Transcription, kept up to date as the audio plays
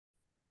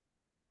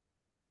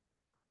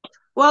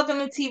Welcome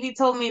to TV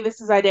Told Me.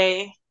 This is Ide.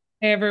 Hey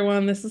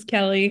everyone, this is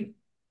Kelly.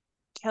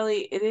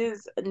 Kelly, it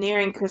is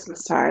nearing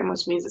Christmas time,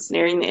 which means it's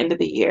nearing the end of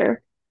the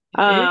year. It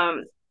is.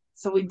 Um,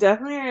 so we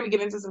definitely are going to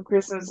get into some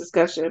Christmas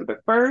discussion.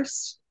 But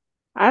first,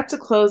 I have to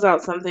close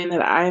out something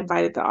that I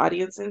invited the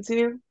audience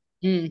into,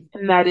 Mm.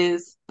 and that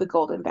is the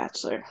Golden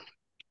Bachelor.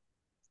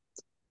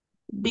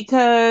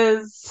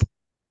 Because,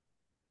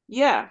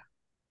 yeah,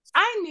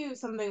 I knew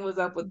something was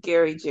up with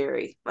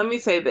Gerry. Let me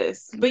say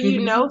this. But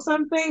you know Hmm.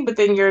 something, but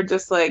then you're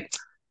just like,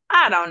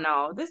 I don't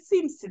know. This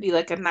seems to be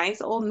like a nice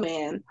old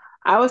man.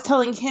 I was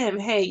telling him,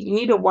 hey, you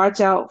need to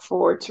watch out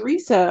for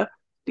Teresa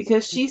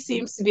because she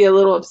seems to be a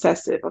little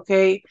obsessive,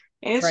 okay?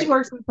 And she Right.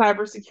 works in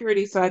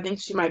cybersecurity, so I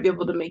think she might be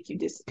able to make you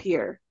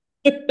disappear.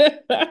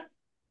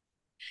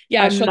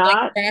 Yeah, I'm she'll like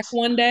not, crack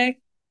one day.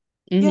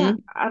 yeah, Hmm.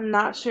 I'm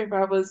not sure if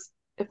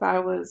I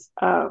was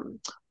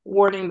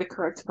warning the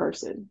correct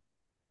person.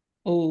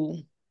 Oh,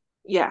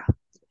 Yeah.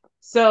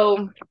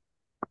 So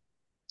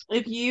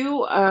if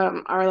you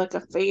are like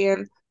a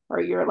fan or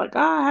you're like, oh,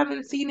 I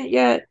haven't seen it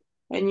yet,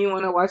 and you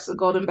want to watch The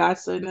Golden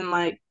Bachelor, then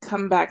like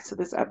come back to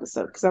this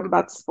episode because I'm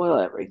about to spoil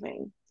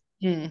everything.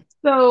 mm.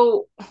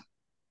 So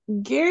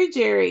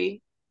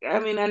Gerry, I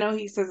mean, I know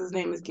he says his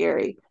name is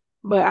Gerry,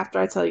 but after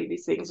I tell you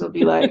these things, you'll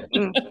be like,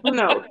 who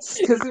knows?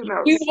 Because who We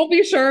knows? won't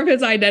be sure of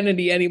his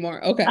identity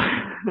anymore. Okay.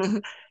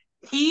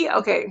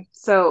 Okay,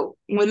 so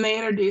when they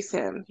introduce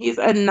him, he's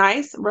a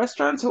nice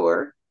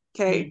restaurateur,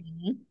 okay,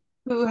 Hmm.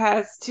 who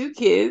has two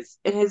kids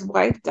and his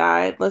wife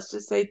died, let's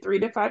just say 3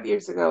 to 5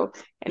 years ago,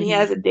 and he Hmm.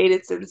 hasn't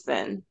dated since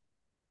then.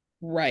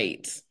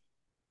 Right.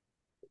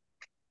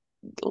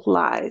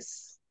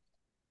 Lies.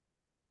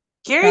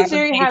 Gerry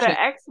had an Fabrication.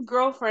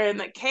 ex-girlfriend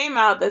that came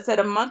out that said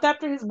a month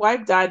after his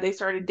wife died, they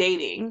started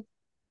dating.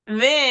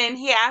 Then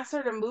he asked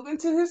her to move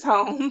into his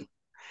home.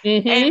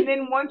 And Hmm.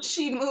 then once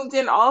she moved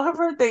in all of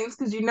her things,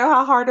 because you know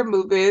how hard a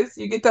move is,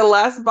 you get the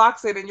last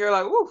box in and you're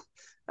like, ooh,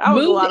 that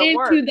was a Moved lot of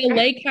work. into the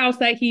lake house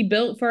that he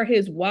built for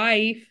his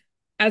wife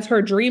as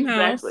her dream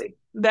house. Exactly.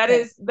 That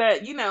Okay. is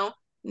that,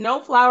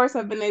 no flowers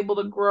have been able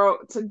to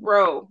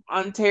grow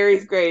on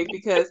Terry's grave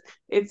because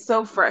it's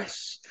so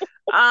fresh.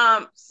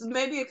 So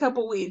maybe a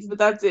couple weeds, but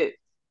that's it.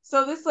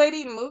 So this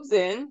lady moves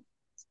in.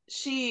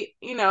 She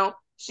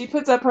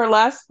puts up her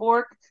last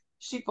fork.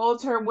 She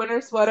folds her winter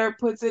sweater,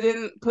 puts it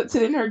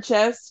in her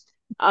chest,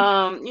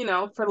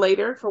 for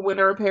later, for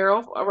winter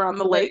apparel around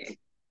the Right. lake.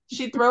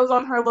 She throws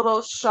on her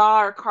little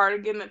shawl or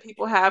cardigan that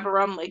people have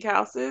around lake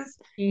houses.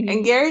 And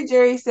Hmm.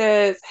 Gerry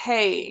says,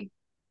 hey,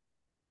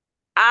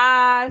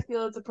 I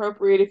feel it's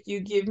appropriate if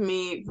you give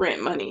me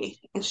rent money.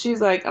 And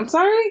she's like, I'm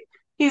sorry?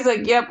 He's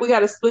like, yep, we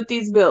got to split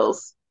these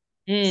bills.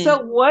 Mm.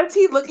 So was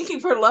he looking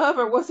for love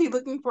or was he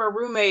looking for a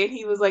roommate? And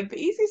he was like, the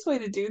easiest way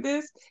to do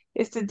this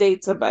is to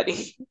date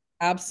somebody.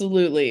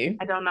 Absolutely.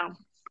 I don't know.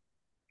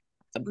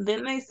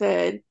 Then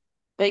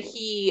that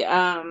he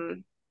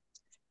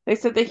they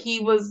said that he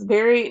was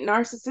very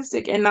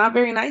narcissistic and not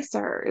very nice to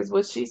her, is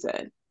what she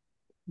said.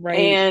 Right.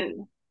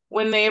 And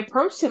when they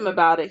approached him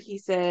about it, he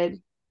said,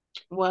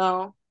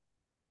 well,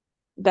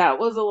 that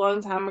was a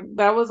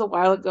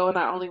while ago, and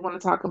I only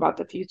want to talk about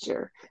the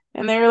future.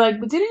 And they were like,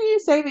 but didn't you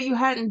say that you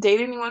hadn't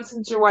dated anyone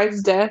since your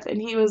wife's death?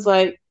 And he was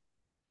like,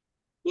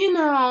 you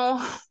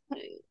know,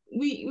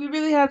 we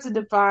really have to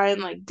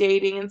define like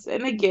dating,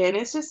 and again,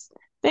 it's just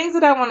things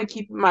that I want to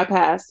keep in my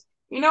past.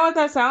 You know what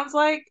that sounds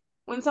like?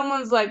 When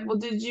someone's like, well,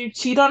 did you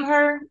cheat on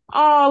her?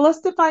 Oh, let's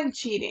define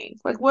cheating.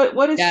 Like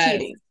what is Yes.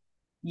 cheating?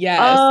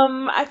 Yes.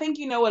 I think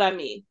you know what I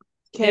mean.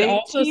 It Okay,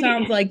 also cheating.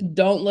 sounds like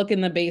don't look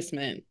in the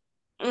basement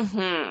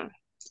Hmm.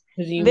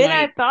 because you Then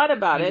I might thought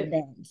about find your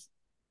it. bones.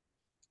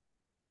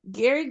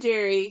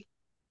 Gerry,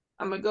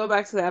 I'm gonna go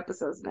back to the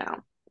episodes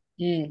now.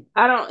 Mm.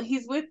 I don't,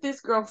 he's with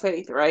this girl,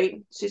 Faith,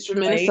 right? She's from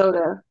Right?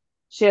 Minnesota.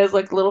 She has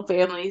like little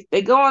families.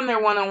 They go on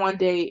their one-on-one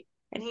date,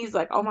 and he's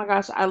like, oh my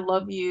gosh, I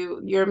love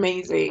you. You're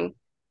amazing.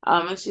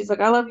 And she's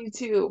like, I love you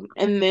too.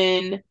 And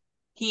then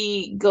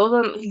he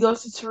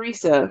goes to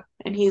Teresa,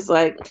 and he's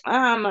like,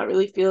 I'm not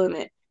really feeling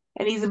it.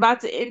 And he's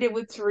about to end it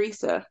with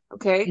Teresa,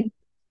 okay?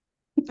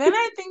 Then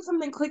I think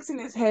something clicks in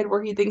his head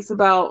where he thinks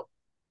about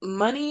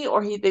money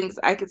or he thinks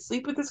I could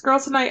sleep with this girl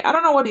tonight. I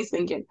don't know what he's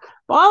thinking.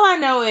 But all I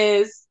know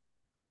is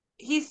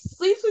he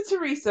sleeps with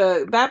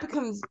Teresa. That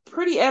becomes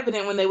pretty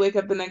evident when they wake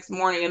up the next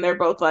morning and they're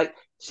both like,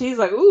 she's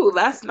like, ooh,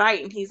 last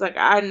night. And he's like,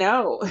 I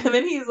know. And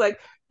then he's like,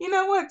 you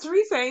know what?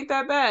 Teresa ain't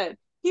that bad.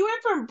 He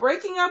went from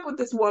breaking up with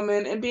this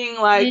woman and being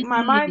like,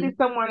 my mind is Mhm.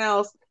 someone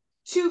else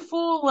to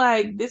full,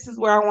 like, this is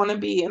where I want to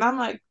be. And I'm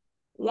like,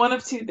 one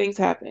of two things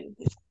happen.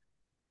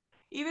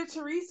 Either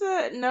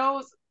Teresa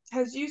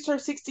has used her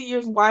 60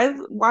 years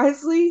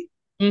wisely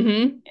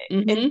Mhm.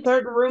 in Mhm.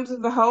 certain rooms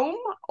of the home,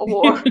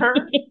 or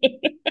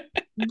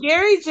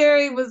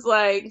Gerry was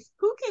like,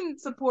 who can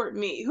support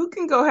me? Who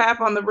can go half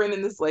on the rent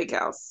in this lake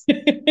house?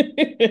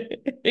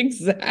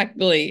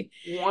 Exactly.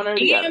 One or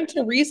the And other.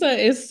 Teresa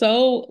is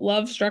so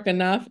love struck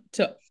enough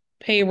to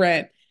pay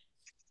rent.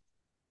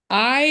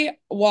 I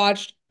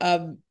watched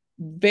a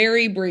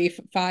very brief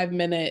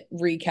 5-minute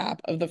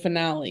recap of the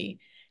finale.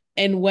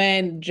 And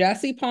when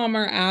Jesse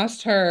Palmer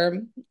asked her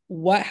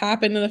what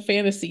happened in the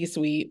fantasy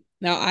suite,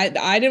 now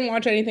I didn't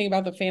watch anything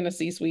about the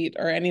fantasy suite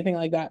or anything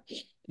like that.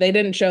 They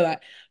didn't show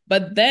that.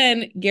 But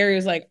then Gerry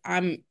was like,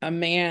 I'm a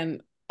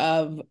man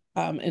of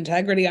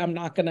integrity. I'm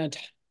not gonna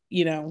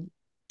you know,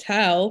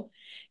 tell.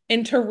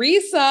 And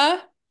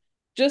Teresa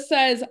just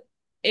says,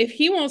 if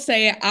he won't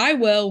say it, I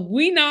will.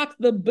 We knock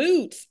the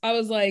boots. I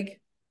was like,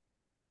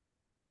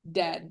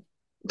 dead.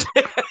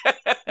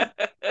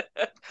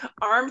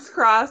 Arms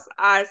crossed,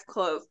 eyes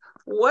closed.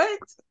 What?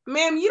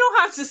 Ma'am, you don't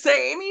have to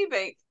say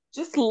anything.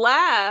 Just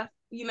laugh,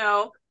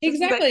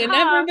 just be like, Exactly. And ha,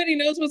 everybody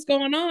knows what's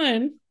going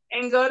on.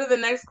 and go to the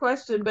next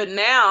question. But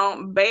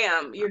now,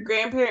 bam, your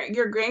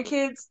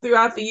grandkids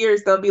throughout the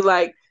years, they'll be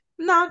like,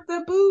 knock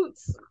the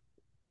boots.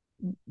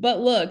 But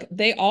look,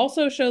 they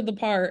also showed the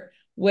part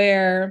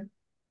where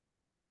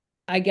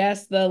I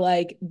guess the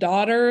like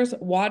daughters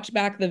watch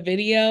back the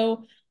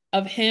video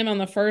of him on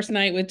the first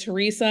night with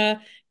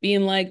Teresa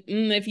being like,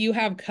 if you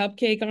have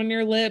cupcake on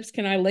your lips,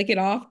 can I lick it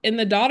off? And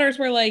the daughters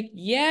were like,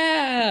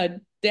 yeah,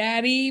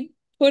 daddy,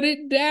 put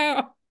it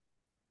down.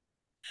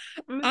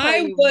 Let me tell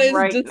you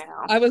right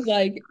now. I was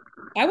like,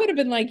 I would have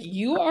been like,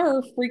 you are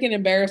a freaking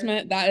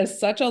embarrassment. That is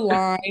such a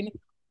line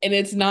and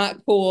it's not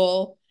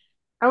cool.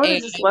 I would And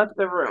have just left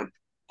the room.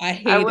 I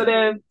I hate would it.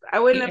 have, I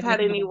wouldn't have Every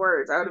had any time.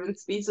 words. I would have been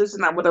speechless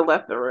and I would have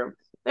left the room.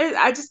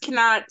 I just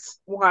cannot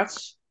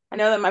watch. I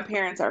know that my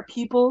parents are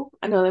people.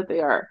 I know that they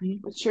are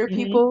mature Mhm.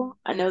 people.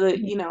 I know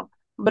that,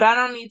 but I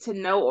don't need to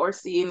know or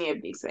see any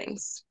of these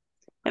things.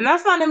 And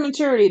that's not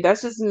immaturity.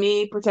 That's just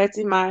me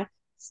protecting my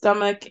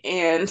stomach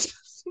and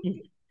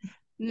Mhm.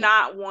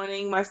 not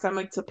wanting my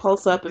stomach to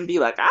pulse up and be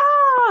like,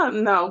 ah,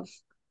 no,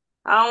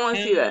 I don't want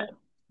to see that. Now,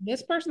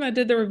 this person that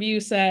did the review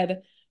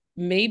said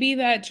maybe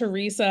that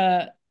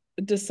Teresa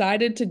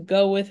decided to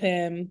go with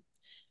him,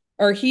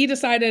 or he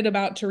decided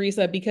about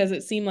Teresa because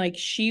it seemed like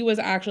she was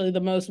actually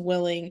the most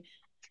willing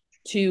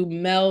to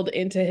meld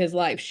into his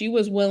life. She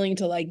was willing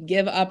to like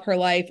give up her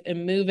life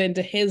and move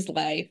into his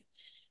life.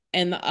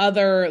 And the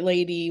other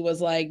lady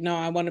was like, no,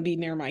 I want to be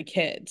near my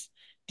kids.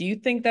 Do you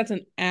think that's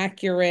an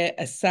accurate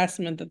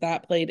assessment that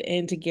that played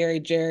into Gary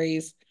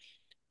Jerry's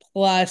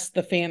plus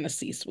the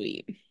fantasy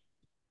suite?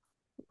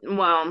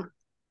 Well,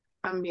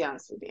 I'm gonna be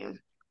honest with you.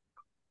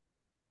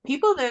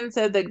 People then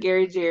said that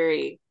Gary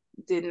Jerry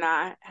did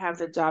not have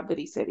the job that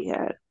he said he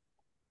had.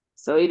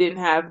 So he didn't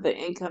have the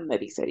income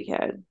that he said he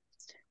had.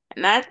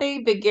 And I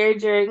think that Gary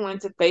Jerry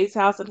went to Faye's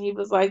house and he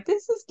was like,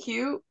 this is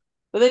cute.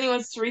 But then he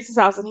went to Teresa's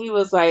house and he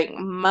was like,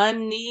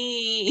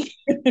 money.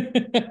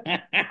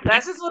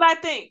 That's just what I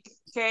think.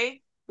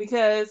 Okay.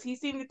 Because he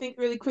seemed to think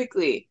really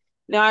quickly.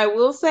 Now, I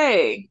will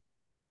say,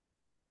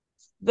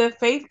 the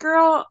Faith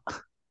girl,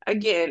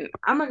 again,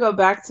 I'm gonna go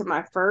back to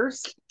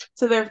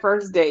their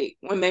first date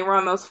when they were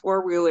on those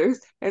four wheelers,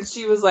 and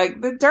she was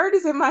like, "The dirt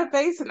is in my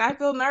face, and I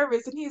feel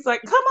nervous," and he's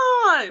like, "Come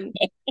on."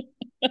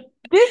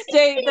 This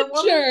date, the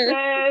woman Sure.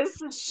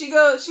 says, she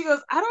goes,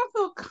 "I don't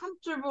feel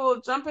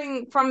comfortable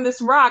jumping from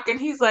this rock," and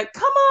he's like,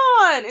 "Come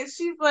on," and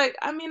she's like,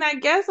 "I mean, I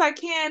guess I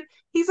can."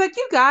 He's like,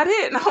 "You got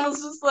it," and I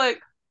was just like,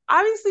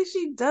 obviously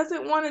she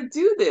doesn't want to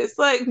do this.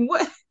 Like,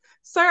 what,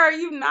 sir? Are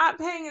you not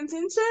paying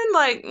attention?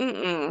 Like,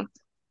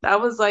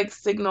 that was like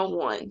signal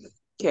one.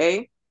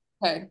 Okay.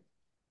 Okay.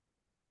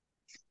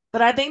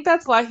 But I think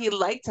that's why he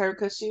liked her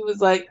because she was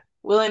like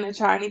willing to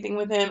try anything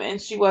with him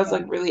and she was Yeah.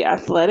 like really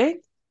athletic.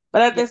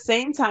 But at Yeah. the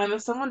same time,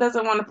 if someone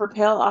doesn't want to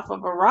propel off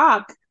of a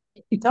rock,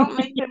 don't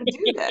make them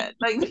do that.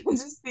 Like it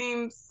just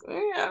seems,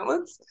 yeah,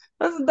 let's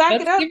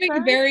back it That's up, giving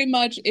sir. very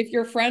much if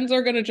your friends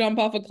are going to jump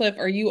off a cliff,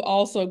 are you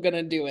also going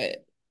to do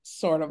it?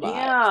 Sort of vibes.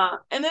 Yeah.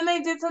 And then they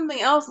did something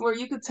else where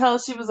you could tell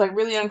she was like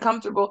really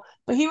uncomfortable,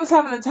 but he was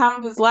having the time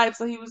of his life,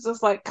 so he was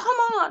just like, "Come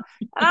on."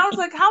 And I was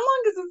like, "How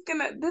long is this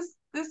gonna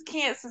this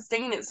can't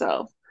sustain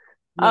itself?"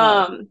 No.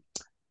 Um,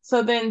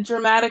 so then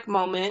dramatic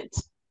moment,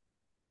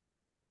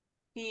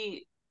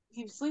 he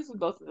he sleeps with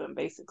both of them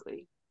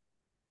basically.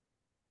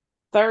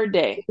 Third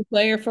day,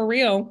 Player for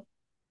real.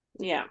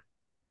 yeah,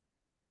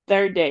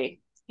 third day,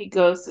 he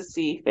goes to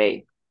see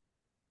Faith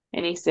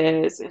and he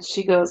says, and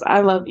she goes,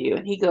 "I love you,"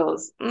 and he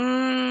goes,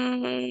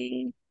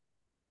 "Nah,"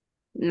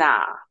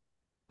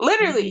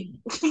 literally. Mhm.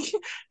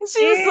 And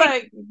she was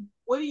like,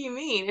 "What do you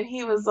mean?" And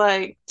he was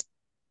like,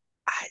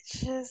 "I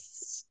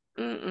just,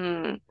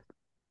 mm-mm."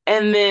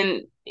 And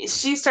then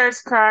she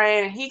starts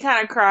crying, and he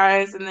kind of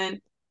cries, and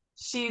then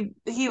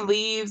he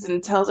leaves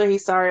and tells her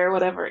he's sorry or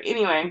whatever.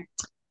 Anyway,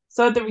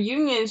 so at the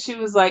reunion, she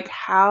was like,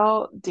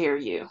 "How dare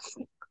you?"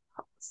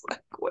 I was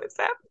like, "What is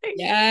happening?"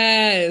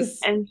 Yes.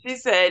 And she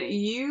said,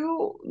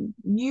 "You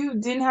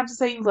didn't have to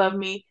say you love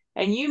me,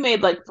 and you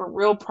made like for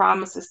real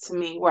promises to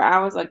me where I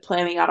was like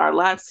planning out our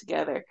lives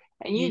together,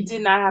 and you did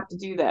Mhm. not have to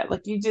do that.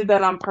 Like you did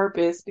that on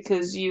purpose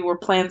because you were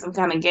playing some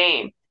kind of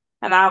game."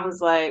 And I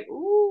was like,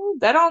 "Ooh,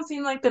 that don't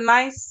seem like the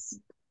nice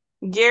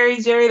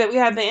Gary Jerry that we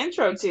had the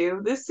intro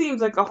to. This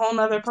seems like a whole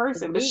nother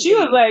person." But she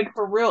was Absolutely. like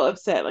for real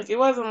upset. Like it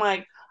wasn't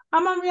like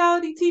I'm on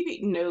reality TV.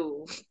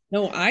 No,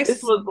 No,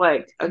 this was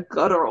like a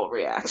guttural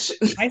reaction.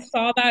 I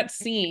saw that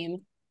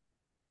scene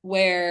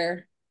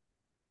where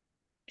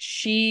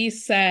she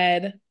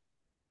said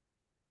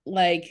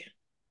like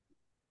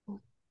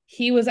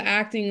he was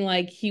acting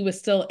like he was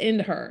still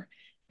into her.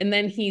 And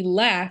then he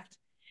left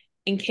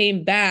and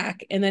came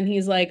back. And then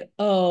he's like,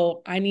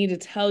 oh, I need to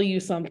tell you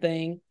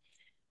something.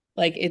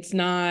 Like, it's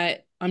not,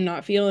 I'm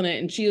not feeling it.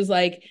 And she was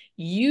like,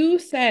 you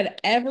said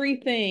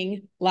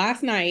everything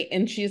last night.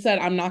 And she said,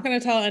 I'm not going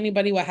to tell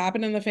anybody what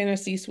happened in the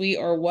fantasy suite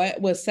or what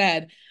was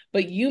said,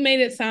 but you made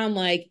it sound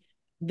like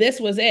this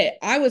was it.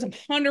 I was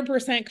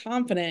 100%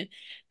 confident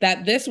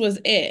that this was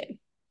it.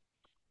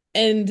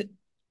 And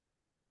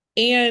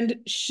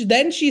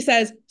then she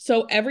says,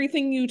 so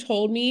everything you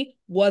told me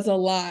was a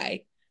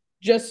lie.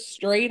 Just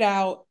straight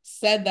out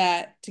said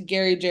that to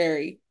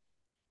Gerry.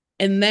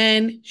 And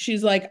then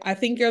she's like, I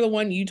think you're the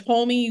one. You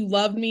told me you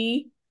loved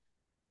me.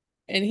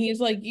 And he's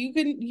like, you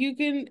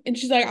can. And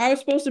she's like, I was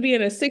supposed to be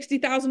in a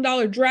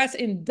 $60,000 dress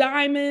in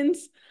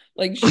diamonds.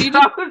 Like she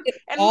just did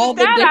And with all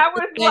the that, I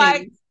different was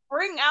like, things.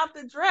 bring out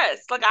the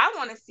dress. Like, I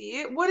want to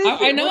see it. What is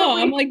I it? What are know.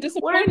 I'm we, like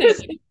what is disappointed.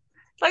 this?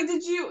 Like,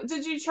 did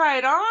you try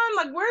it on?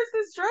 Like, where's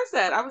this dress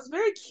at? I was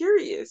very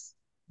curious.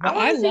 I But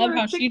want I to see love what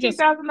a how she just,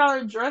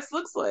 $60,000 dress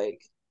looks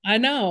like. I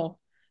know.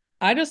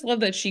 I just love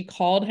that she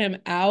called him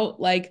out.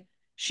 Like,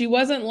 she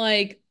wasn't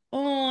like,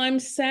 oh, I'm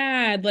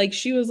sad. Like,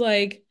 she was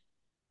like,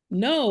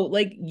 no,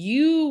 like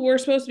you were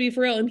supposed to be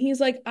for real. And he's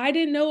like, I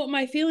didn't know what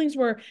my feelings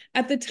were.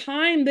 At the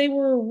time, they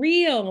were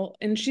real.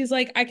 And she's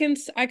like, I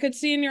could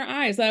see in your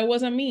eyes that it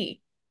wasn't me.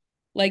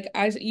 Like,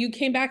 you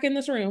came back in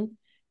this room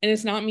and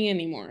it's not me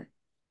anymore.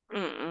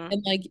 Mm-mm.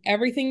 And like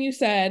everything you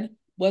said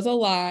was a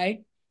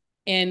lie.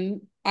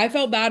 And I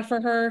felt bad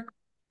for her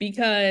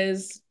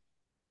because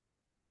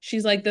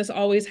she's like, this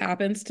always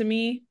happens to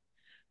me,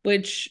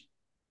 which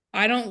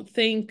I don't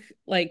think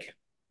like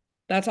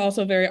that's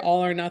also very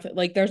all or nothing.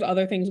 Like there's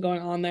other things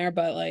going on there,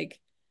 but like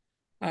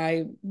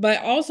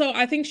but also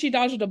I think she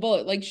dodged a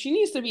bullet. Like she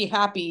needs to be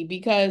happy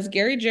because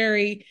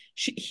Gerry,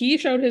 he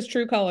showed his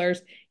true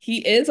colors. He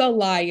is a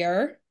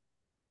liar.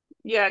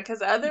 Yeah,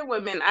 because other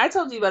women, I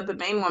told you about the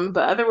main woman,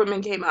 but other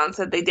women came out and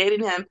said they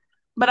dated him.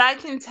 But I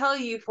can tell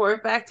you for a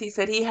fact, he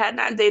said he had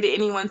not dated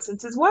anyone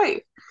since his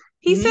wife.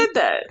 He Mhm. said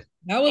that.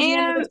 That was one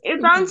of the And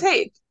it's talking on points.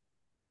 tape.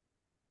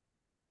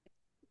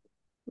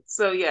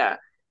 So yeah.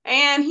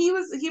 And he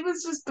was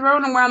just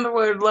throwing around the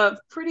word love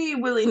pretty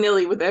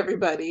willy-nilly with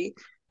everybody.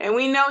 And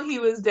we know he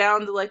was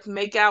down to like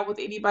make out with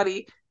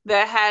anybody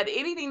that had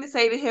anything to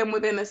say to him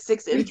within a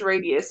 6 inch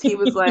radius. He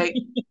was like,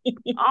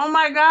 oh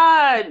my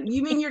God,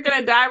 you mean you're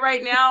gonna die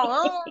right now?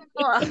 Oh.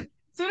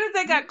 As soon as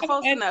they You got have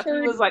close enough, he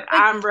entered was like, the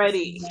I'm kiss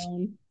ready.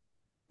 zone.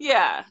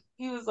 Yeah.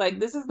 He was like,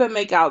 this is the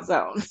makeout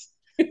zone.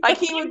 Like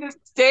he would just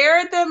stare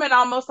at them and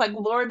almost like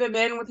lure them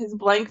in with his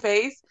blank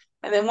face.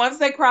 And then once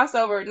they cross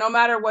over, no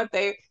matter what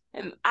they,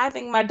 and I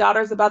think my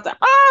daughter's about to,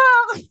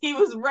 he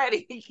was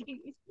ready.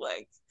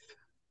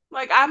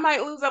 like I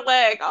might lose a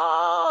leg.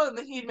 Oh, and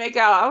then he'd make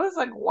out. I was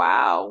like,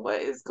 wow,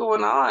 what is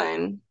going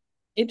on?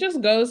 It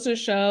just goes to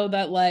show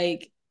that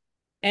like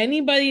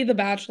anybody The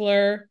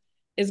Bachelor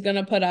is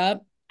gonna put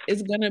up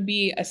is gonna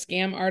be a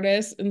scam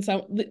artist, and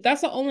so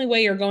that's the only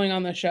way you're going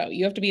on the show.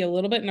 You have to be a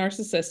little bit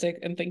narcissistic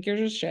and think you're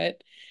just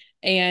shit,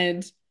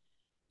 and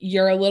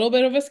you're a little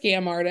bit of a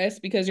scam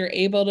artist because you're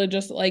able to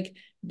just like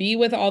be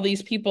with all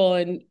these people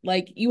and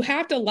like you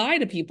have to lie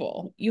to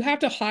people. You have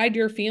to hide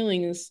your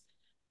feelings.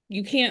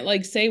 You can't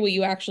like say what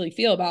you actually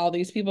feel about all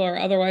these people or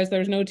otherwise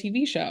there's no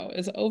TV show.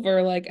 It's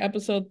over like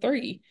episode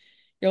 3.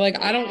 You're like,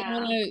 I don't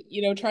want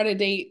Yeah, to, try to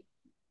date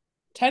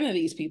 10 of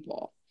these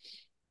people.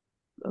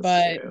 that's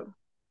But true.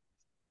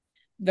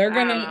 they're I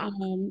gonna don't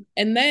know.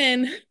 and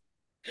then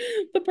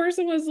the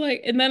person was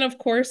like, and then of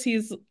course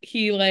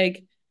he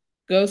like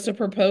goes to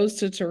propose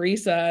to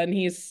Teresa and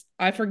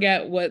I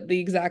forget what the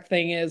exact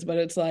thing is, but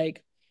it's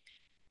like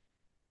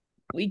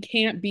we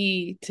can't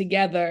be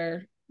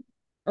together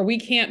or we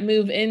can't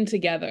move in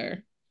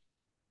together.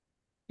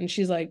 And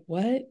she's like,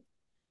 what?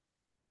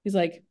 He's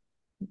like,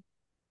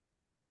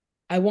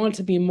 I want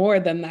to be more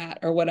than that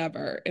or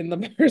whatever. And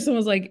the person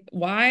was like,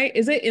 why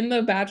is it in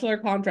the bachelor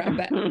contract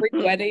that every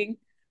wedding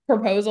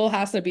proposal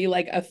has to be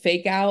like a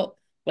fake out?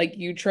 Like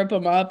you trip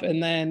them up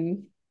and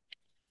then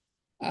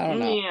I don't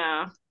know.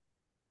 Yeah.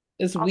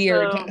 It's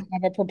weird to Also,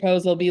 have a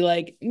proposal be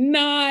like,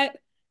 not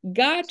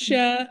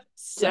gotcha,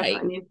 psych.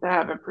 definitely needs to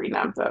have a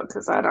prenup though,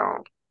 because I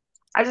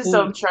just Ooh.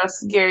 don't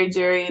trust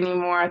Gerry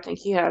anymore. I think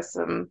he has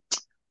some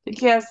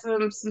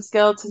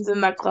skeletons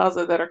in that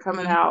closet that are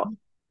coming out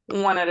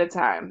one at a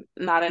time,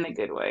 not in a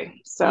good way.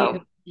 He So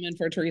is coming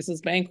for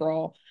Teresa's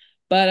bankroll.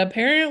 But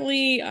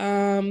apparently,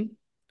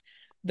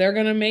 they're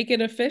gonna make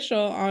it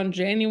official on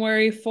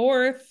January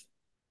 4th.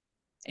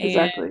 And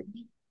exactly.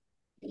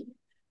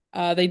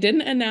 they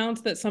didn't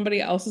announce that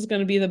somebody else is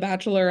gonna be the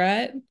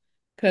Bachelorette,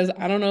 because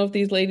I don't know if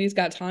these ladies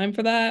got time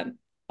for that.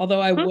 Although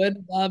I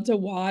would love to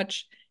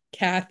watch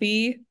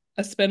Kathy,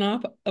 a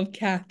spinoff of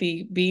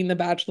Kathy being the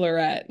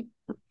Bachelorette.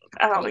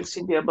 I don't think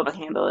she'd be able to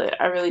handle it.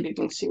 I really do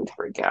think she would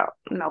freak out.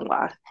 No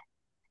lie.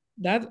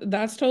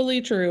 That's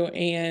totally true.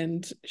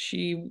 And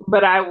she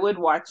But I would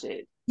watch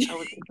it. I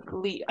would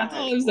complete that's eyes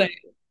all I'm saying. watch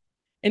it.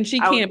 And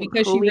she I would can't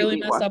because she really completely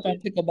messed watch up on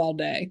it. pickleball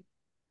day.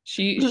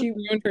 She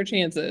ruined her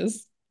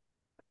chances.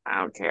 I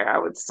don't care. I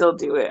would still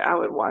do it. I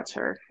would watch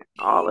her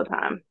all the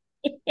time.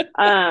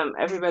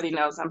 Everybody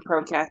knows I'm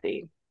pro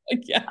Kathy.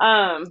 Yeah.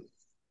 Um,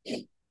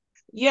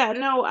 yeah,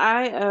 no,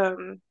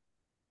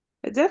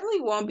 I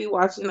definitely won't be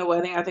watching the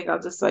wedding. I think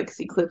I'll just like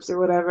see clips or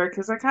whatever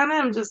because I kind of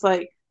am just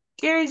like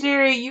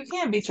Gerry, you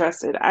can't be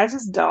trusted. I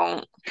just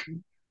don't.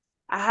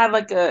 I had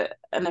like a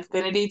an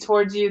affinity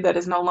towards you that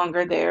is no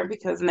longer there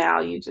because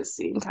now you just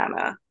seem kind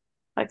of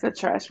like a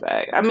trash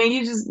bag. I mean,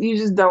 you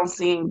just don't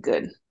seem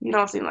good. You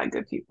don't seem like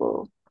good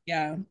people.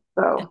 Yeah. And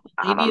So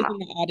the I don't ladies know. in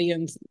the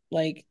audience,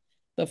 like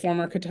the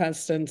former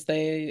contestants,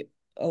 a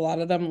lot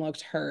of them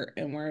looked hurt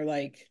and were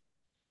like,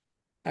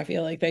 I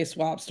feel like they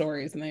swapped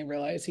stories and they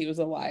realized he was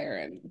a liar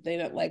and they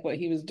didn't like what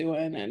he was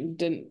doing and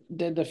did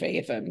the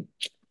faith and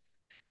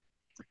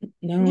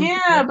no.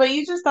 Yeah, but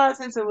you just thought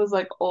since it was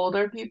like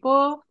older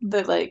people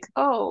that like,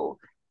 oh,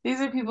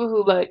 these are people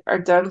who like are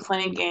done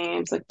playing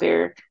games. Like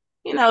they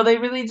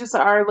really just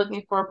are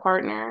looking for a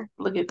partner.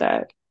 Look at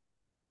that.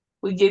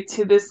 We get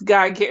to this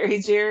guy,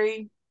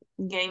 Gerry.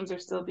 Games are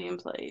still being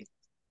played,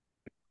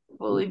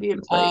 fully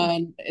being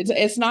played.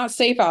 It's not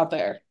safe out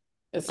there.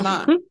 It's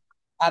not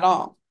at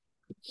all.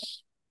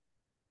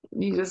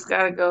 You just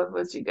gotta go with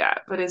what you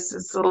got. But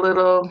it's a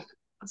little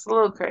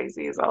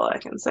crazy is all I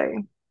can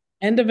say.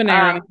 End of an Um,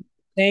 era.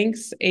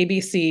 Thanks,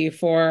 ABC,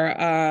 for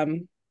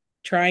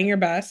trying your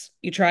best.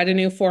 You tried a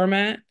new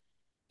format.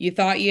 You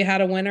thought you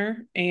had a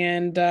winner,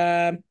 and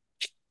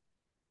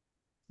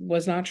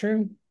was not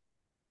true.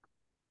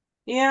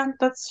 yeah,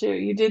 that's true.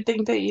 You did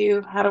think that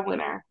you had a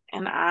winner.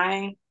 And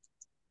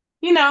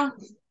you know,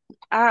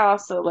 I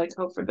also like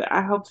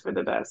I hoped for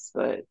the best,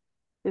 but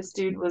this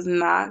dude was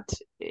not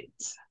it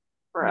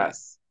for Yeah,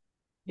 us.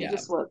 He yeah.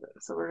 just wasn't.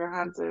 So we're gonna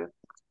have to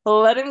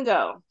let him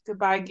go.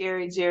 Goodbye,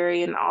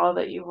 Gerry, and all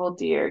that you hold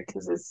dear,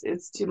 because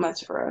it's too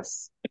much for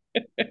us.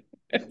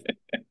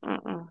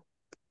 Mm-mm.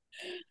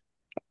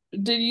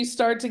 Did you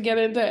start to get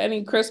into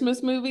any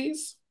Christmas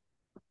movies?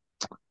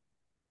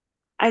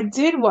 I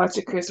did watch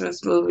a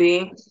Christmas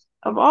movie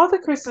of all the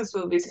Christmas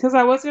movies because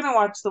I was gonna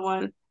watch the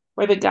one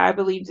where the guy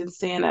believed in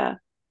Santa.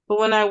 But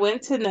when I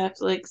went to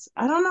Netflix,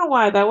 I don't know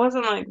why that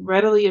wasn't like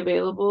readily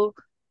available.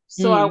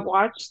 So I Mm.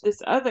 watched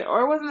this other,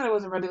 or it wasn't that it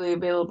wasn't readily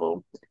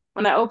available.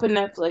 When I opened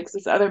Netflix,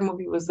 this other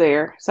movie was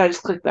there. So I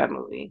just clicked that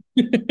movie.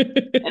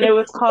 And it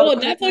was called Well,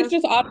 Netflix Christmas.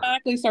 just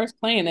automatically starts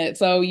playing it,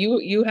 so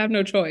you have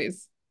no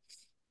choice.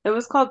 It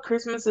was called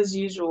Christmas as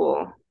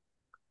Usual.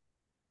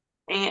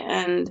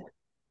 And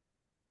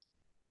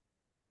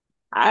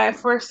I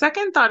for a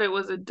second thought it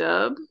was a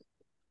dub.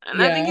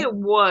 And I think Yeah. it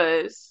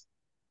was.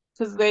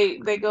 Because they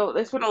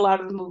spent a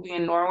lot of the movie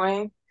in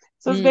Norway.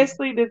 So it's Mm.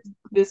 basically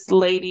this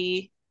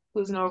lady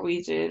who's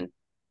Norwegian.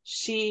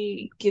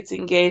 She gets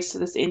engaged to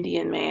this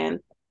Indian man.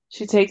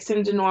 She takes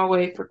him to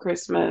Norway for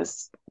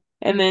Christmas,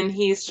 and then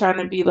he's trying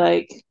to be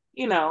like,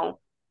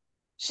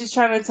 she's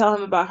trying to tell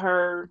him about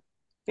her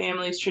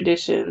family's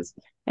traditions,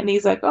 and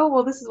he's like, "Oh,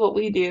 well, this is what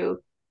we do,"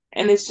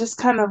 and it's just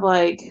kind of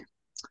like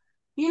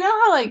you know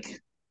how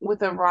like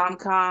with a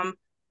rom-com,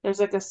 there's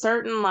like a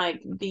certain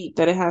like beat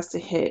that it has to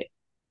hit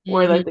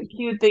where like the Hmm.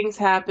 cute things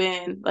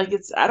happen. Like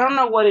it's I don't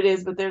know what it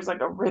is, but there's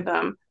like a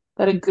rhythm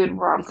that a good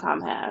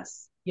rom-com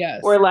has.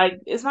 Where Yes. like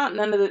it's not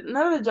none of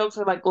the jokes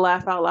are like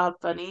laugh out loud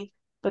funny,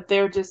 but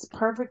they're just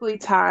perfectly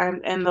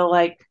timed and the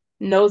like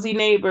nosy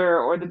neighbor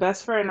or the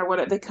best friend or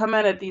whatever they come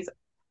at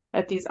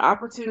these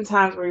opportune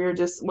times where it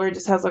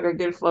just has like a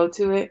good flow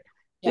to it.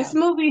 This Yeah.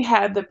 movie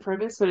had the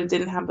premise, but it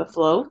didn't have the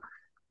flow.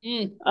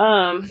 Mm.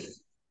 Um,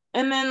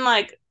 and then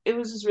like it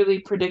was just really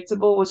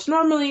predictable, which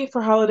normally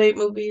for holiday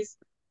movies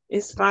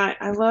is fine.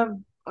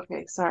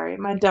 Okay, sorry.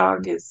 My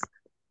dog is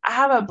I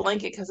have a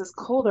blanket because it's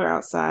colder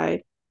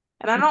outside,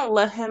 and I don't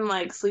let him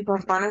like sleep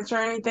on furniture or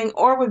anything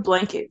or with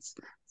blankets.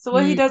 So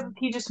what he Mm. does is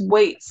he just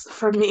waits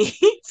for me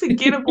to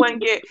get a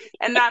blanket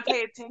and not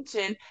pay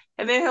attention.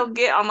 And then he'll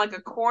get on like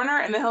a corner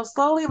and then he'll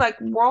slowly like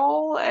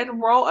roll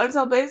and roll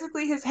until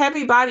basically his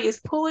heavy body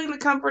is pulling the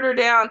comforter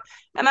down.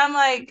 And I'm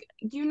like,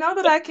 you know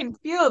that I can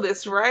feel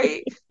this,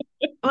 right?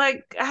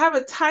 Like I have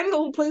a tiny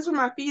little place where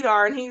my feet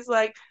are, and he's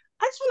like,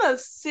 I just want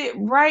to sit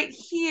right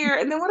here.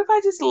 And then what if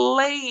I just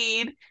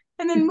laid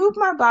and then move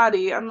my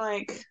body? I'm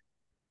like,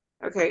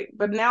 okay,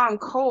 but now I'm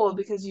cold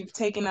because you've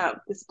taken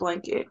up this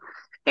blanket.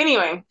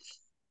 Anyway,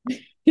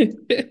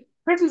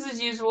 Christmas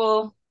as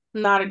usual,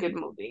 not a good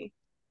movie.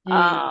 Mm.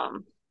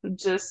 Um,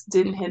 just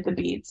didn't hit the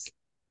beats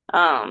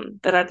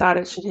that I thought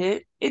it should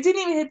hit. It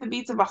didn't even hit the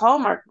beats of a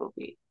Hallmark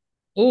movie.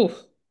 Ooh.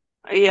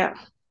 Yeah.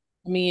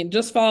 I mean,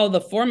 just follow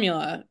the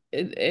formula.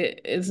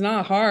 It's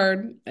not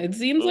hard. It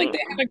seems like they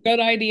Mm. had a good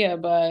idea,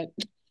 but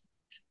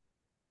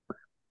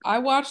I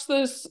watched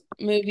this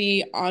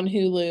movie on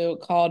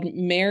Hulu called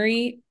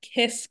Mary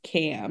Kiss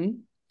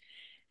Cam,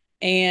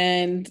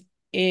 and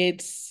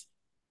it's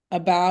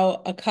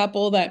about a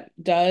couple that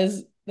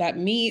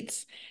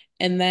meets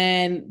and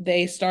then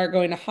they start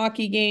going to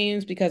hockey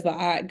games because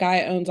the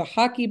guy owns a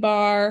hockey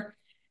bar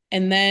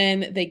And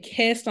then they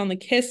kissed on the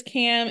kiss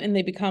cam and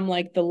they become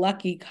like the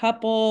lucky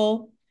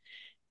couple.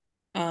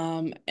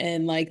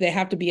 And like they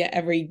have to be at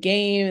every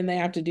game and they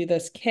have to do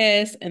this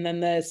kiss. And then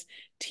this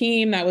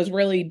team that was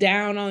really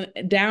down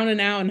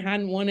and out and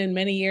hadn't won in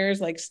many years,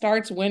 like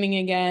starts winning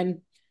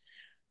again.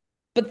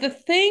 But the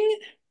thing,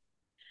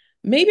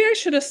 maybe I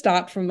should have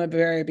stopped from the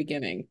very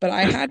beginning, but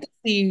I had to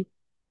see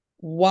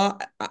why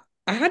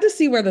I had to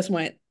see where this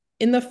went.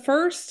 In the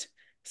first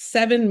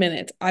 7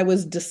 minutes, I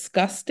was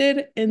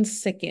disgusted and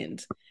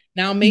sickened.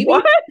 Now, What? maybe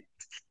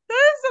That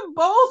is some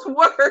bold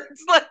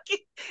words. Like,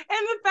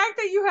 and the fact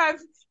that you have,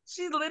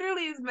 she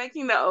literally is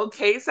making the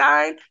okay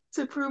sign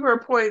to prove her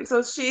point.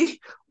 So she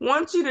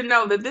wants you to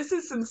know that this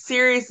is some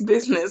serious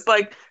business.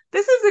 Like,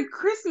 this is a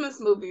Christmas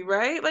movie,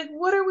 right? Like,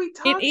 what are we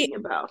it, it talking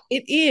about?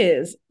 it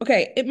is.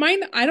 Okay, it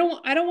might I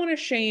don't want to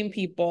shame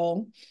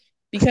people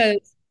because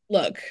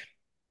look,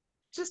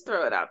 Just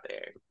throw it out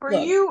there. For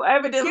look, you,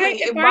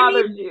 evidently, if it I need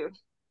bothered you.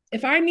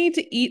 if I need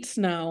to eat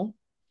snow,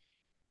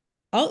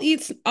 I'll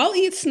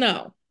eat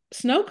snow.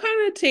 Snow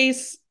kind of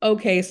tastes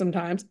okay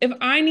sometimes. If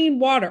I need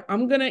water,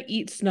 I'm gonna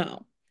eat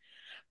snow.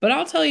 But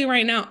I'll tell you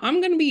right now, I'm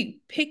gonna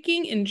be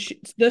picking and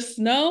the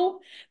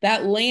snow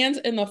that lands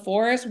in the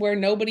forest where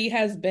nobody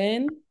has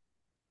been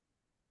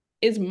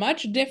is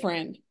much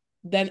different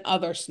than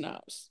other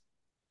snows.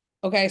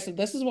 Okay, so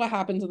this is what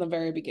happens in the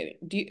very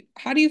beginning.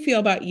 How do you feel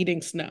about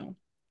eating snow?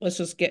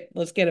 Let's get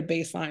a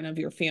baseline of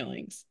your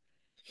feelings.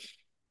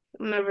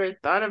 I've never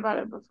thought about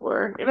it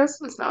before. It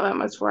doesn't smell that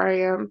much where I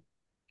am.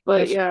 But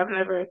That's yeah, I've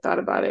never thought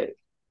about it.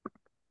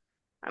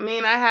 I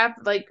mean, I have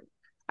like,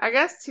 I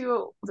guess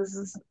too, this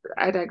is,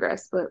 I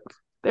digress, but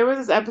there was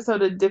this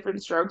episode of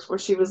Different Strokes where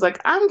she was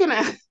like, I'm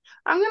gonna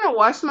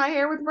wash my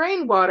hair with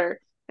rainwater.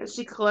 And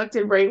she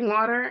collected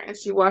rainwater and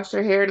she washed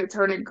her hair and it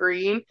turned it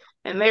green.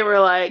 And they were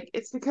like,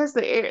 it's because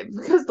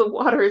the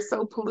water is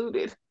so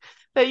polluted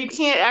that you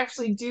can't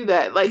actually do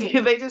that. Like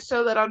they just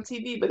show that on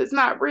TV, but it's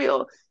not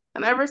real.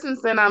 And ever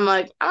since then, I'm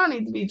like, I don't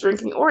need to be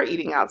drinking or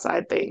eating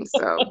outside things.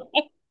 So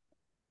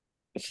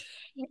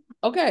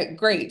okay,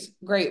 great,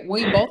 great.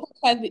 We both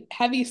have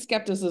heavy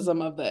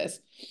skepticism of this.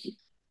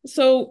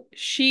 So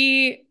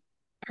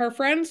her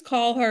friends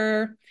call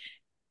her,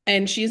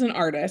 and she's an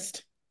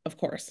artist, of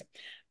course.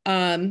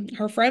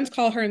 Her friends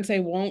call her and say,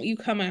 "Won't you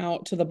come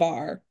out to the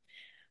bar?"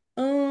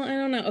 Oh, I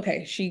don't know.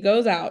 Okay, she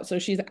goes out. So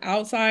she's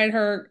outside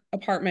her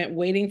apartment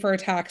waiting for a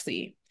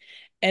taxi.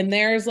 And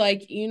there's like,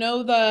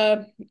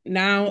 the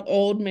now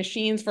old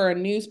machines for a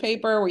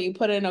newspaper where you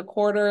put in a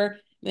quarter,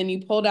 then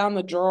you pull down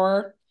the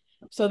drawer.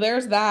 So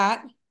there's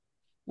that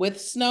with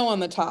snow on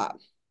the top.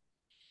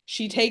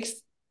 She takes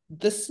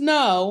the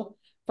snow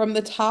from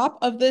the top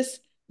of this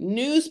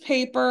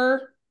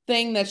newspaper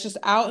thing that's just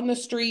out in the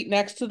street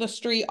next to the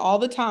street all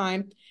the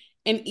time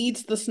and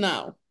eats the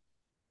snow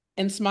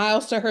and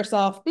smiles to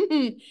herself.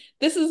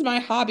 This is my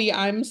hobby.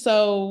 I'm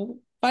so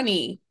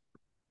funny.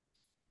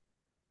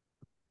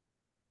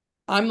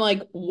 I'm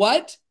like,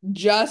 what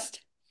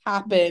just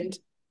happened?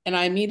 And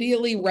I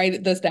immediately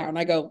write this down.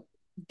 I go,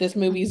 this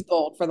movie's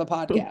gold for the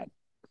podcast.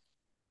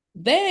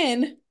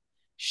 Then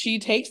she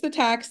takes the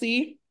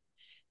taxi,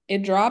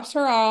 it drops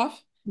her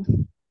off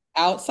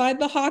outside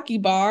the hockey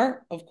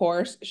bar. Of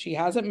course, she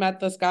hasn't met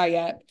this guy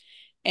yet.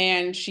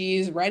 And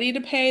she's ready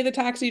to pay the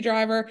taxi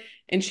driver.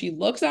 And she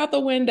looks out the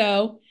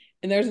window,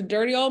 and there's a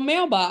dirty old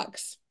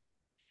mailbox.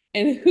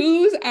 And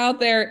who's out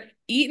there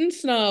eating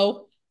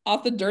snow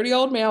off the dirty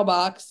old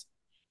mailbox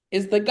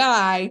is the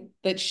guy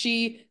that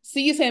she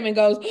sees him and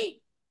goes,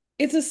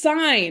 it's a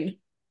sign.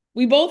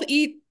 We both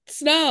eat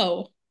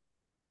snow.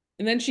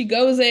 And then she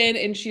goes in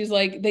and she's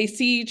like, they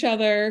see each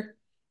other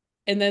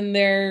and then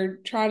they're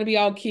trying to be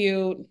all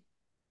cute.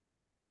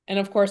 And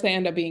of course they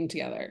end up being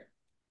together.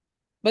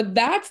 But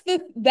that's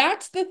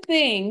the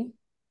thing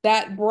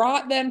that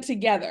brought them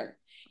together.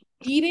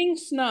 Eating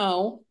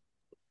snow,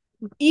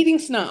 eating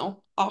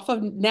snow off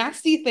of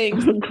nasty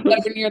things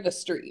that are near the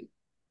street.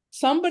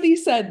 Somebody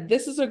said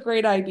this is a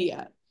great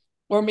idea.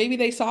 Or maybe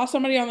they saw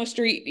somebody on the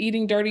street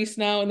eating dirty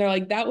snow and they're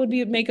like, that would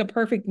be make a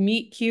perfect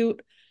meet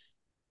cute.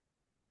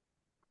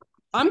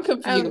 I'm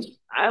confused.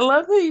 I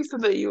love that you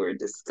said that you were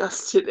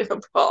disgusted and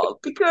appalled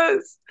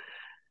because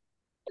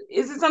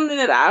is it something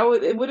that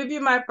would it be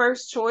my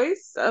first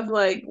choice of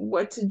like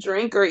what to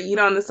drink or eat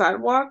on the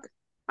sidewalk?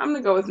 I'm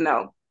gonna go with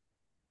no.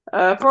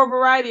 For a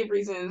variety of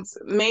reasons.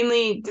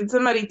 Mainly, did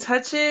somebody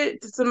touch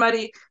it? Did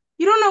somebody,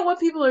 you don't know what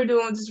people are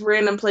doing with just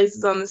random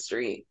places on the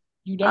street.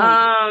 You don't.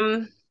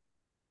 Um,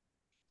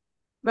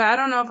 but I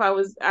don't know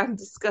if I'm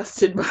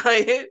disgusted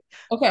by it.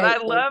 But Okay, I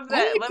well, love I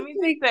that. like Let to me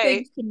just take say,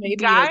 things to maybe a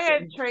guy at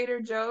good.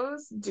 Trader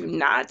Joe's, do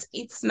not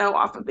eat snow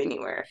off of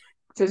anywhere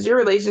because your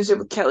relationship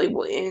with Kelly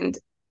will end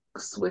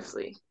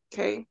swiftly.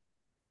 Okay.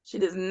 She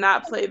does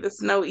not play the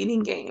snow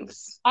eating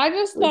games I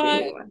just with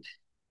thought anyone.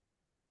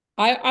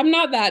 I'm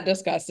not that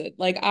disgusted.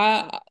 Like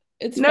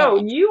it's No,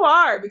 fine. you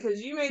are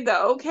because you made the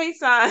okay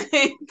sign.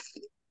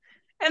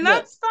 And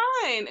Look, that's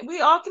fine. We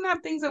all can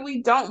have things that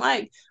we don't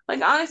like.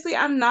 Like honestly,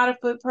 I'm not a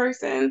foot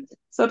person.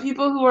 So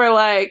people who are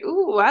like,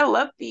 "Ooh, I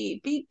love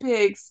feet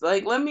pics.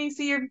 Like, let me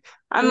see your,"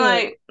 I'm Ew,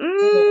 like,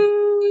 ew.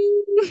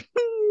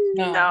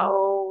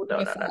 No, no,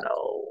 no, no, what's no, up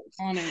no.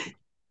 on it?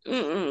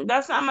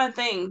 That's not my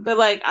thing. But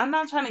like, I'm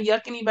not trying to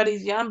yuck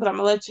anybody's yum, but I'm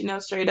gonna let you know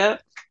straight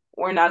up,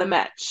 we're not a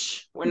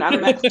match. We're not a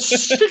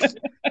match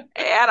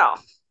at all.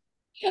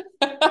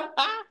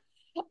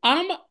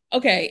 Um,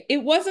 okay, it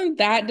wasn't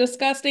that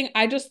disgusting.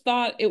 I just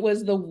thought it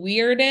was the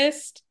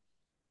weirdest.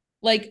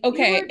 Like,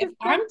 You okay, were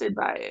disgusted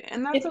by it,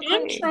 and if that's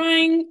I'm okay.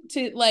 trying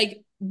to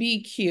like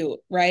be cute,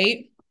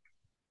 right?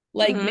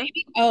 Like Hmm.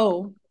 maybe,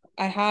 oh,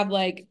 I have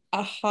like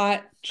a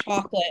hot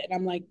chocolate and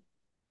I'm like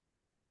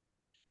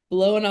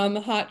blowing on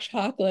the hot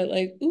chocolate,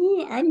 like,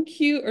 ooh, I'm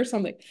cute or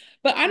something.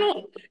 But I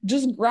don't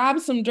just grab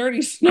some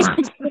dirty snow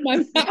and put in my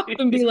mouth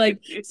and be like,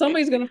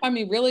 somebody's gonna find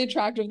me really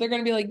attractive. They're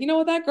gonna be like, you know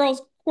what, that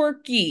girl's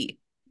quirky.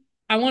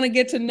 I want to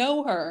get to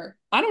know her.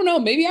 I don't know.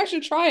 Maybe I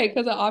should try it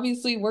because it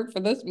obviously worked for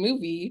this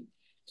movie.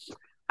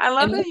 I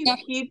love And that you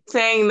keep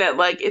saying that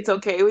like it's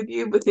okay with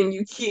you, but then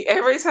you keep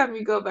every time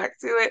you go back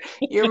to it,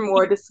 you're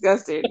more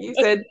disgusted. You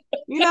said,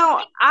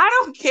 I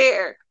don't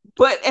care,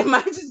 but am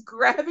I just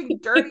grabbing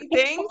dirty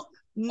things?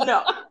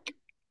 No.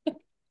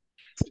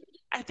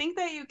 I think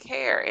that you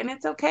care, and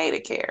it's okay to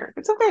care.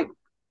 It's okay.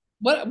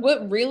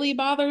 what really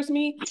bothers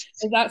me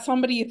is that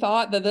somebody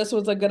thought that this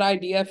was a good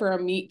idea for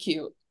a meet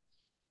cute.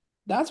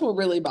 That's what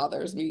really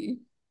bothers me.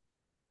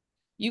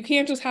 You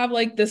can't just have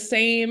like the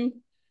same,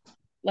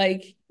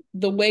 like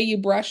the way you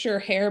brush your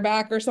hair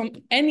back or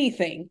something,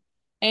 anything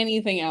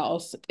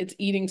else. It's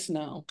eating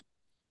snow.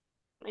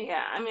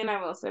 Yeah, I mean,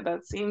 I will say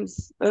that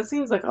seems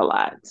like a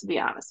lot, to be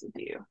honest with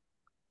you.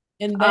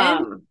 And then,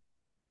 Um,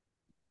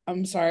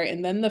 I'm sorry,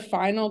 and then the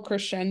final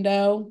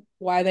crescendo,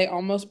 why they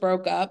almost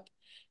broke up,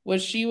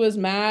 was she was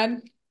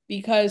mad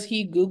because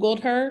he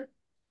Googled her,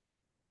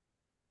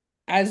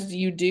 as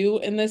you do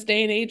in this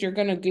day and age. You're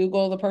going to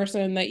Google the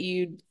person that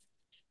you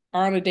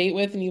are on a date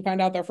with and you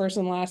find out their first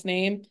and last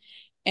name.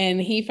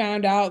 And he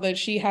found out that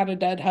she had a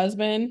dead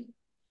husband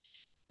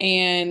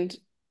and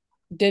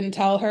didn't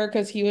tell her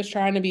because he was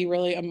trying to be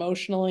really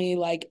emotionally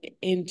like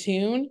in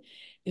tune.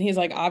 And he's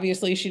like,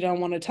 obviously, she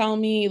don't want to tell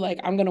me. Like,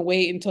 I'm gonna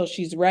wait until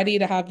she's ready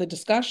to have the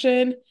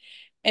discussion.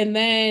 And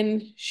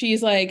then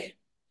she's like,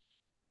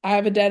 I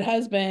have a dead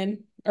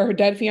husband or her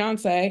dead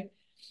fiance.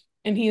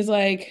 And he's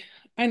like,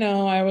 I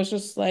know, I was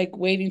just like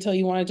waiting till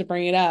you wanted to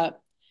bring it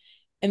up.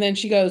 And then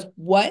she goes,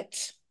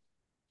 what?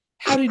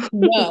 How did you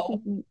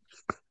know?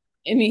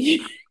 And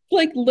he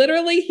like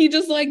literally he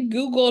just like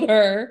Googled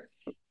her.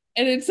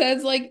 And it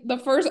says like the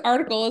first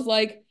article is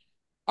like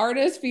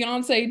artist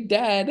fiance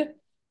dead.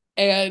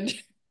 And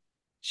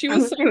she I'm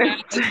was so just gonna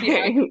mad that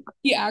say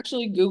he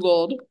actually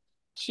Googled.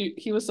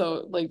 He was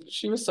so like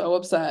she was so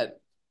upset.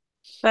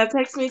 that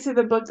takes me to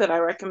the book that I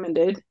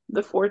recommended,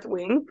 The Fourth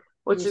Wing,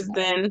 which Who's is that?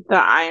 then The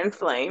Iron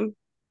Flame.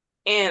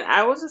 And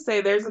I will just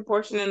say there's a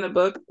portion in the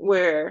book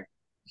where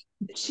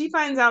she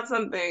finds out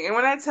something. And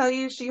when I tell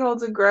you she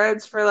holds a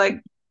grudge for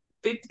like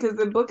 50, because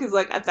the book is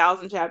like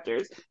 1,000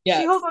 chapters,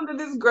 she holds Yes. on to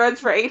this grudge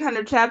for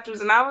 800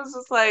 chapters. And I was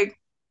just like,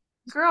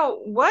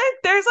 girl, what?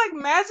 There's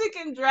like magic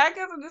and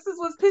dragons, and this is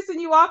what's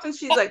pissing you off. And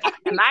she's like,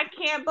 and I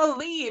can't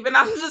believe. And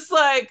I'm just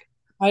like,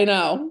 I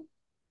know.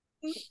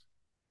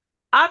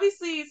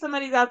 obviously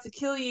somebody's out to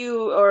kill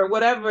you or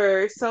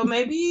whatever. So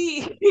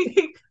maybe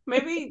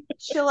maybe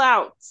chill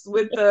out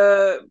with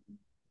the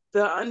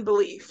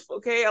unbelief.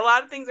 Okay. A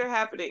lot of things are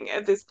happening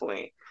at this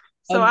point.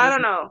 So I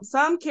don't Agreed. know.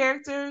 Some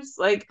characters,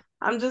 like,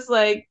 I'm just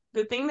like,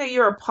 the thing that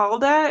you're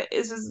appalled at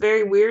is just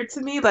very weird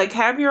to me. Like,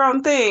 have your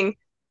own thing,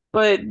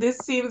 but this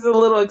seems a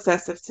little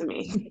excessive to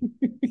me.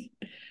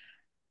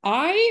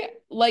 I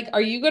like,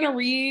 are you gonna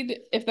read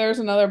if there's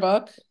another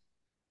book?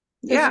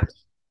 Because Yeah.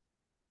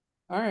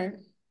 all right.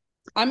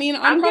 I mean,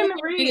 I'm I'm probably gonna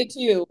gonna read read. it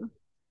too,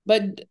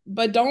 but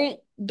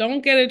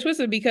don't get it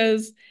twisted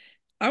because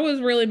I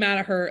was really mad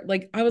at her.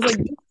 Like I was like,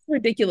 this is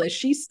ridiculous.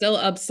 She's still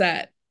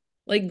upset.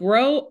 Like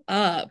grow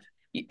up.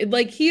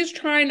 Like he's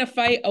trying to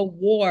fight a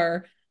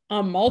war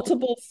on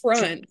multiple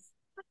fronts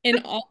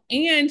and all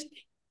and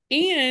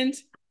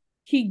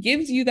he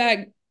gives you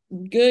that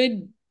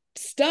good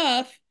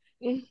stuff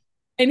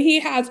and he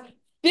has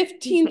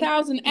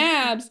 15,000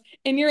 abs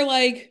and you're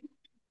like,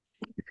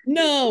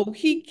 no,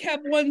 he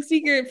kept one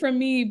secret from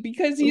me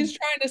because he's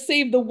trying to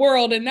save the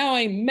world and now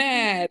I'm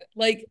mad.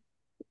 Like,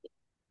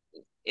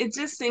 It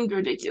just seemed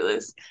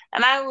ridiculous.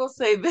 And I will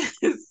say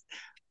this.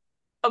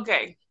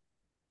 Okay,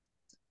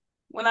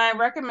 when I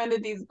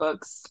recommended these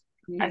books,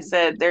 I mhm.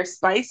 said they're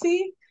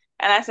spicy,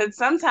 and I said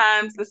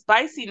sometimes the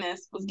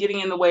spiciness was getting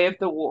in the way of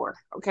the war.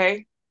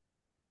 Okay,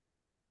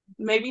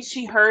 maybe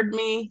she heard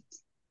me.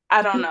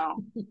 I don't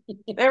know.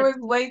 There was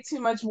way too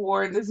much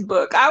war in this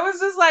book. I was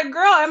just like,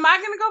 girl, am I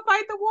gonna go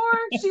fight the war?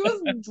 She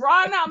was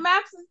drawing out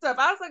maps and stuff.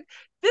 I was like,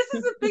 this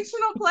is a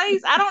fictional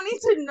place. I don't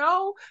need to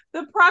know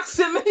the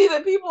proximity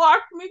that people are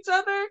from each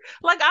other.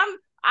 Like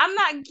I'm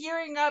not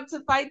gearing up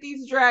to fight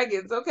these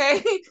dragons,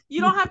 okay?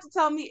 You don't have to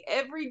tell me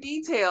every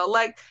detail.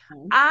 Like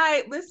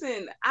I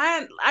listen,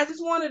 I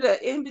just wanted an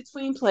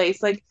in-between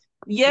place. Like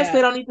Yes, Yeah.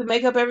 they don't need to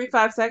make up every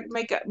 5 seconds,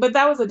 make up, but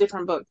that was a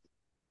different book.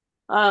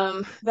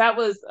 That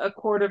was A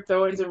Court of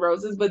Thorns and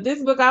Roses. But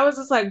this book, I was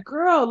just like,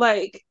 girl,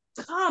 like,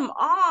 come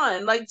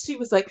on. Like, she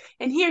was like,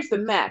 and here's the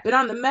map. And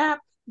on the map,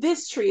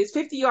 this tree is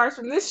 50 yards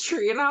from this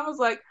tree. And I was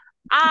like,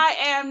 I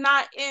am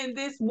not in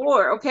this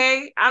war,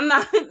 okay? I'm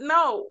not,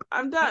 no,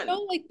 I'm I done.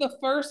 felt like the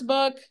first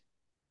book,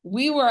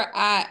 we were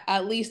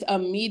at least a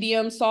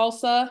medium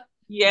salsa.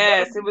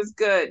 Yes, it was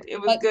good. It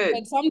was good.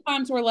 But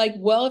sometimes we're like,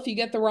 well, if you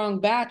get the wrong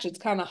batch, it's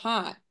kind of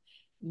hot.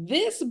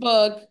 This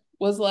book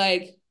was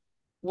like,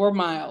 we're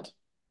mild.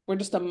 We're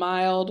just a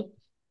mild,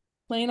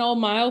 plain old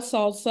mild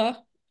salsa,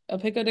 a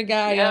pico de Yeah.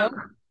 gallo.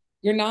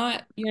 You're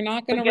not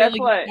But gonna guess really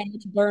get what? that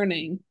much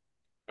burning.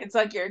 It's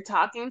like you're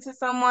talking to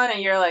someone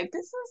and you're like,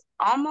 this is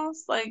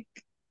almost like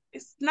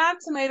it's not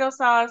tomato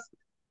sauce.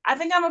 I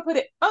think I'm gonna put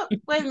it. Oh,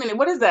 wait a minute.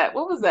 What is that?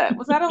 What was that?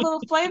 Was that a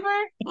little flavor?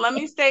 Let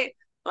me stay.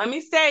 Let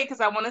me stay because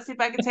I want to see if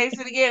I can taste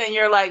it again. And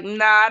you're like,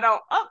 nah, I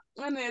don't. Oh,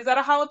 wait a minute. Is that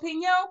a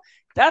jalapeno?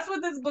 That's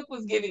what this book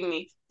was giving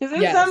me. Because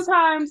then Yes.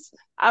 sometimes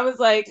I was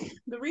like,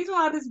 the reason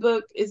why this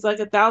book is like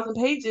 1,000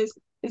 pages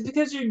is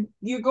because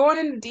you're going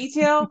into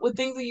detail with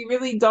things that you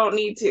really don't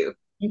need to.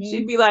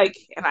 She'd Mhm. be like,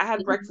 and I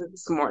had breakfast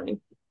this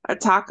morning, a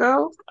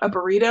taco, a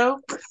burrito.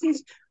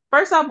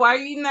 First off, why are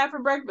you eating that for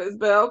breakfast?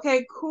 But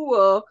okay,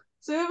 cool.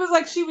 So it was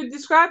like she would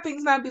describe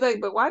things and I'd be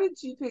like, but why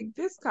did you pick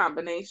this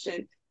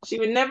combination? She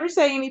would never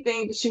say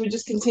anything, but she would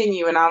just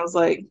continue. And I was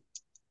like,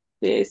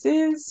 this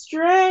is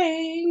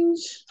strange.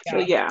 So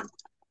Yeah. yeah,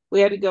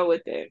 we had to go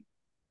with it.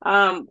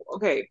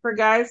 Okay,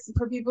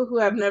 for people who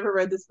have never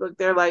read this book,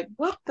 they're like,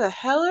 what the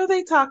hell are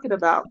they talking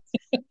about?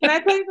 Can I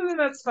tell you something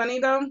that's funny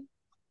though?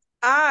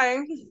 I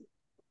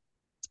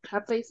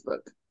have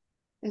Facebook.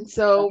 And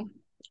so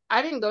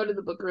I didn't go to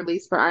the book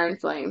release for Iron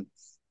Flame,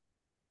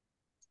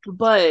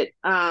 but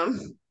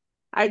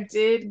I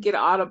did get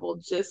Audible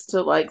just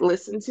to like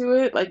listen to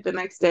it like the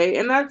next day.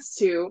 And that's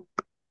too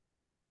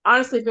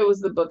honestly, if it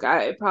was the book,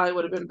 it probably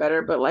would have been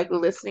better. But like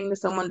listening to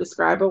someone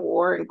describe a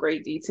war in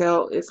great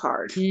detail is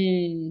hard.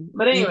 Mm,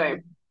 But anyway,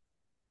 mm,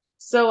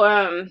 so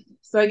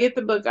I get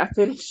the book, I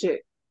finish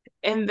it,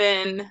 and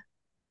then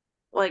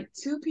like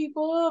two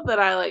people that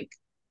I like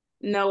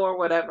know or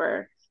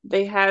whatever,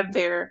 they had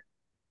their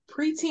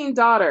preteen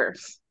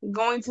daughters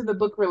going to the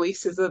book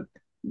releases of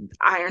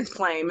Iron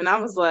Flame. And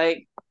I was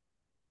like,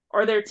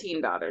 or their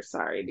teen daughters,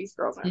 sorry, these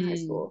girls are in high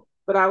mm. school.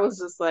 But I was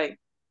just like,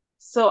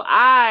 so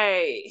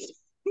I,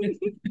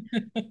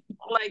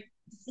 like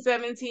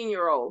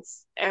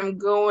 17-year-olds, am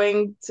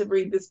going to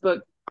read this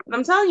book. And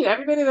I'm telling you,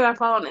 everybody that I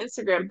follow on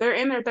Instagram, they're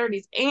in their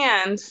 30s.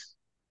 And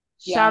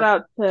shout Yeah.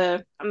 out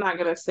to, I'm not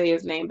going to say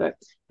his name, but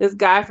this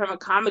guy from a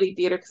comedy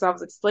theater, because I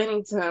was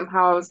explaining to him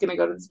how I was going to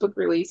go to this book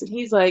release. And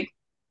he was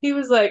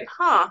like,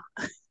 huh.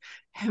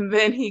 And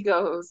then he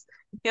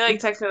like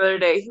texted me the other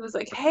day. He was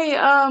like, hey,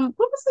 what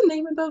was the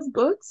name of those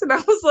books? And I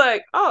was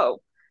like, oh,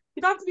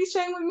 you don't have to be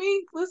ashamed with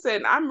me.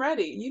 Listen, I'm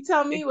ready. You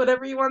tell me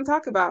whatever you want to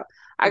talk about.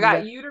 I got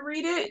Exactly. you to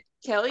read it.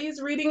 Kelly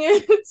is reading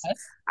it. Yes.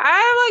 I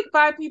have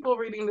like 5 people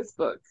reading this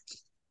book.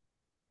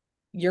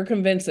 You're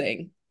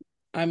convincing.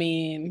 I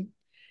mean,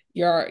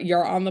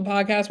 you're on the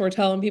podcast. We're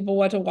telling people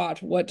what to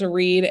watch, what to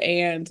read,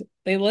 and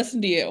they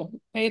listen to you,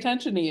 pay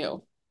attention to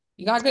you.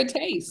 You got good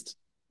taste.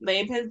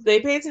 They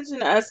pay attention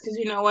to us because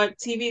you know what?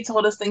 TV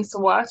told us things to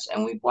watch,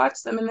 and we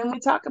watch them, and then we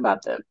talk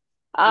about them.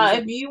 If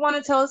Exactly. you want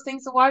to tell us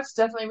things to watch,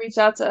 definitely reach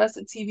out to us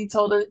at TV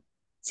told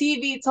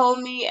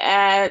me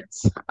at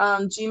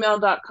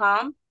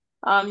gmail.com.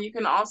 You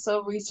can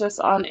also reach us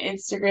on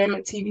Instagram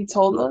at TV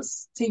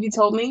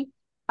told me.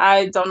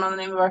 I don't know the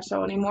name of our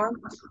show anymore.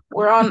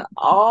 We're on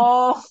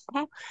all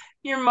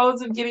your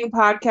modes of getting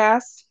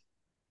podcasts.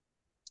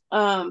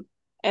 Um,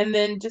 and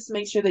then just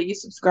make sure that you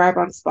subscribe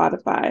on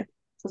Spotify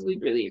because we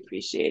really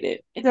appreciate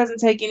it. It doesn't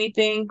take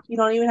anything. You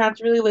don't even have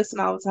to really listen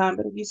all the time,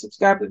 but if you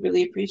subscribe, we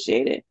really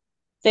appreciate it.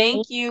 A Thank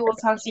little you. We'll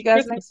talk to you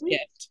guys next Christmas week.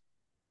 gift.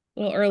 A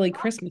little early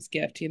Christmas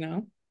gift, you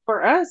know?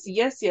 For us,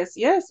 yes, yes,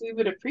 yes, we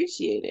would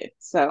appreciate it.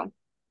 So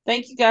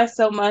thank you guys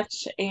so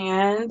much,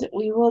 and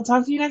we will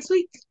talk to you next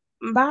week.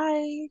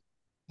 Bye.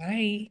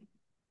 Bye.